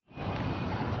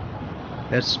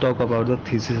Let's talk about the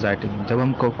thesis writing. जब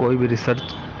हम कोई भी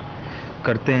रिसर्च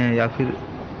करते हैं या फिर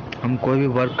हम कोई भी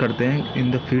वर्क करते हैं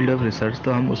in the field of research,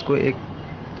 तो हम उसको एक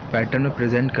पैटर्न में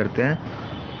प्रेजेंट करते हैं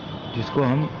जिसको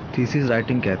हम थीसिस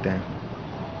राइटिंग कहते हैं।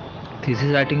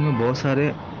 थीसिस राइटिंग में बहुत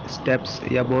सारे स्टेप्स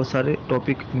या बहुत सारे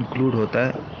टॉपिक इंक्लूड होता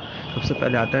है। सबसे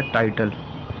पहले आता है टाइटल।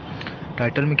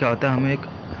 टाइटल में क्या होता है, हमें एक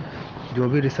जो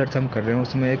भी रिसर्च हम कर रहे हैं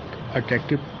उसमें एक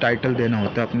अट्रैक्टिव टाइटल देना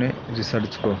होता है अपने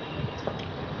रिसर्च को,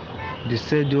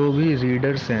 जिससे जो भी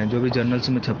रीडर्स हैं, जो भी जर्नल्स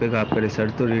में छपेगा आपका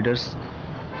रिसर्च, तो रीडर्स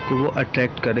को वो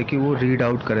अट्रैक्ट करे कि वो रीड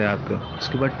आउट करे आपको।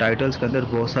 उसके बाद टाइटल्स के अंदर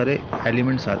बहुत सारे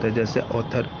एलिमेंट्स आते हैं, जैसे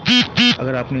ऑथर।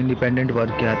 अगर आपने इंडिपेंडेंट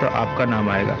वर्क किया है तो आपका नाम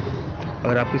आएगा।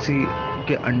 अगर आप किसी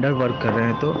के अंडर वर्क कर रहे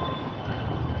हैं तो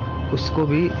उसको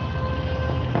भी,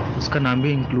 उसका नाम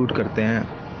भी इंक्लूड करते हैं।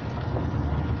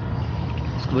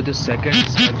 उसके बाद जो सेकंड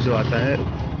स्टेप जो आता है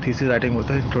थीसिस राइटिंग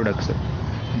होता है इंट्रोडक्शन।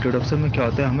 इंट्रोडक्शन में क्या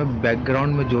होता है, हमें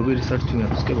बैकग्राउंड में जो भी रिसर्च हुई है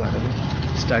उसके बारे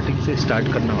में स्टार्टिंग से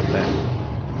स्टार्ट करना होता है।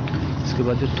 इसके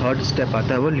बाद जो थर्ड स्टेप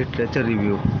आता है वो लिटरेचर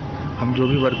रिव्यू। हम जो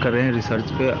भी वर्क कर रहे हैं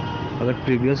रिसर्च पे, अगर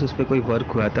प्रीवियस उस पर कोई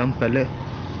वर्क हुआ था, हम पहले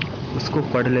उसको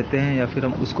पढ़ लेते हैं या फिर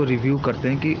हम उसको रिव्यू करते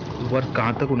हैं कि वर्क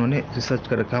कहाँ तक उन्होंने रिसर्च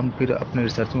कर रखा है। हम फिर अपने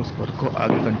रिसर्च में उस वर्क को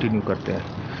आगे कंटिन्यू करते हैं।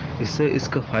 इससे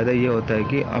इसका फ़ायदा ये होता है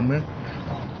कि हमें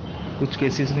कुछ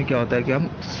केसेस में क्या होता है कि हम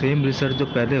सेम रिसर्च जो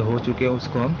पहले हो चुके हैं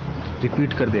उसको हम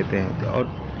रिपीट कर देते हैं, और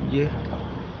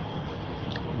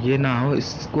ये ना हो,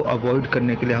 इसको अवॉइड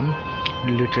करने के लिए हम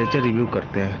लिटरेचर रिव्यू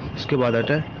करते हैं। उसके बाद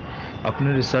आता है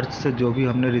अपने रिसर्च से जो भी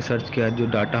हमने रिसर्च किया है, जो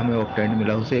डाटा हमें ऑब्टेंड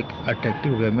मिला, उसे एक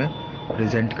अट्रैक्टिव वे में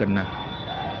प्रेजेंट करना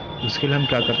है। उसके लिए हम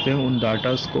क्या करते हैं, उन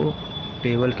डाटास को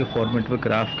टेबल के फॉर्मेट में,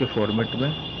 ग्राफ के फॉर्मेट में,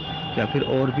 या फिर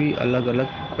और भी अलग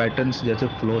अलग पैटर्न्स जैसे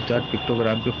फ्लो चार्ट,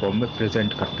 पिक्टोग्राम के फॉर्म में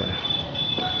प्रेजेंट करते हैं।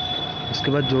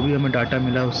 उसके बाद जो भी हमें डाटा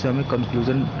मिला उससे हमें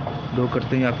कंक्लूजन ड्रॉ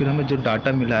करते हैं, या फिर हमें जो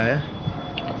डाटा मिला है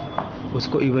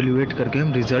उसको इवेल्युएट करके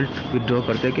हम रिजल्ट विड्रॉ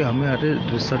करते हैं कि हमें हमारे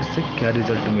रिसर्च से क्या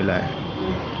रिजल्ट मिला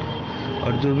है।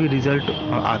 और जो भी रिजल्ट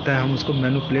आता है हम उसको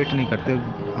मैनिपुलेट नहीं करते,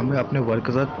 हमें अपने वर्क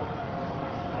के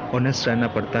साथ ऑनेस्ट रहना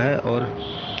पड़ता है। और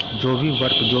जो भी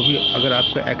वर्क, जो भी अगर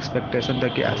आपका एक्सपेक्टेशन था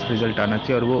कि ऐसा रिजल्ट आना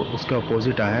चाहिए और वो उसके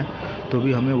अपोजिट आया है, तो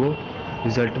भी हमें वो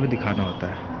रिजल्ट में दिखाना होता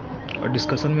है। और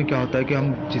डिस्कशन में क्या होता है कि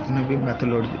हम जितने भी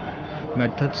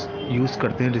मेथड्स यूज़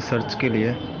करते हैं रिसर्च के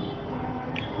लिए,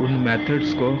 उन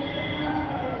मेथड्स को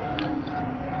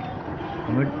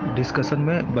हमें डिस्कशन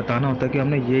में बताना होता है कि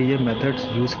हमने ये मेथड्स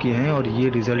यूज़ किए हैं और ये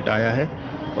रिज़ल्ट आया है।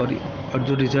 और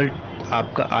जो रिज़ल्ट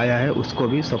आपका आया है उसको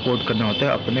भी सपोर्ट करना होता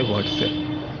है अपने वर्ड से।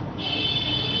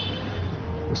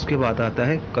 उसके बाद आता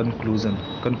है कंक्लूज़न।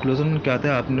 कंक्लूज़न में क्या आता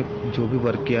है, आपने जो भी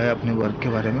वर्क किया है अपने वर्क के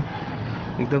बारे में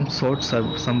एकदम शॉर्ट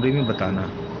समरी में बताना।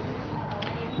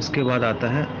 उसके बाद आता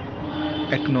है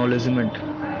एक्नॉलेजमेंट।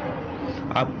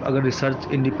 आप अगर रिसर्च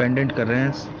इंडिपेंडेंट कर रहे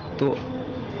हैं तो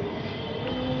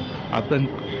आपका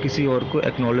किसी और को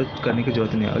एक्नॉलेज करने की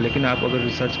ज़रूरत नहीं है। लेकिन आप अगर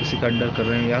रिसर्च किसी का अंडर कर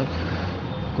रहे हैं, या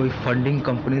कोई फंडिंग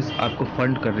कंपनीज आपको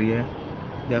फंड कर रही है,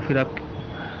 या फिर आप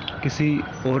किसी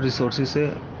और रिसोर्सेज से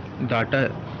डाटा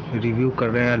रिव्यू कर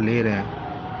रहे हैं या ले रहे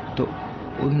हैं, तो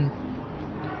उन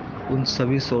उन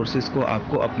सभी सोर्सेज को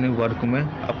आपको अपने वर्क में,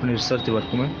 अपने रिसर्च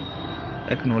वर्क में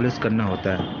एक्नॉलेज करना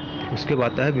होता है। उसके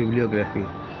बाद आता है बिब्लियोग्राफी।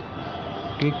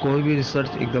 क्योंकि कोई भी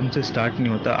रिसर्च एकदम से स्टार्ट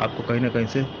नहीं होता, आपको कहीं ना कहीं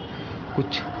से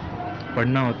कुछ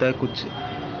पढ़ना होता है, कुछ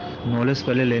नॉलेज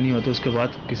पहले लेनी होती है, उसके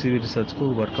बाद किसी भी रिसर्च को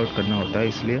वर्कआउट करना होता है।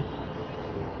 इसलिए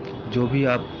जो भी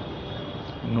आप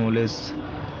नॉलेज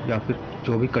या फिर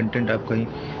जो भी कंटेंट आप कहीं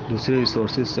दूसरे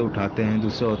रिसोर्सेज से उठाते हैं,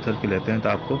 दूसरे ऑथर के लेते हैं, तो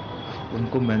आपको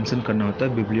उनको मेंशन करना होता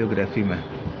है बिब्लियोग्राफी में।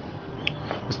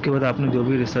 उसके बाद आपने जो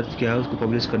भी रिसर्च किया है उसको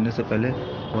पब्लिश करने से पहले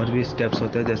और भी स्टेप्स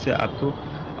होते हैं, जैसे आपको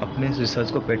अपने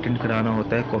रिसर्च को पेटेंट कराना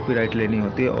होता है, कॉपीराइट लेनी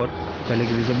होती है, और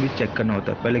प्लेगरिज्म भी चेक करना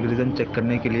होता है। प्लेगरिज्म चेक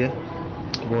करने के लिए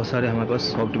बहुत सारे हमारे पास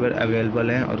सॉफ्टवेयर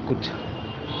अवेलेबल हैं, और कुछ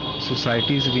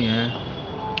सोसाइटीज़ भी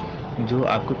हैं जो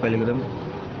आपको प्लेगरिज्म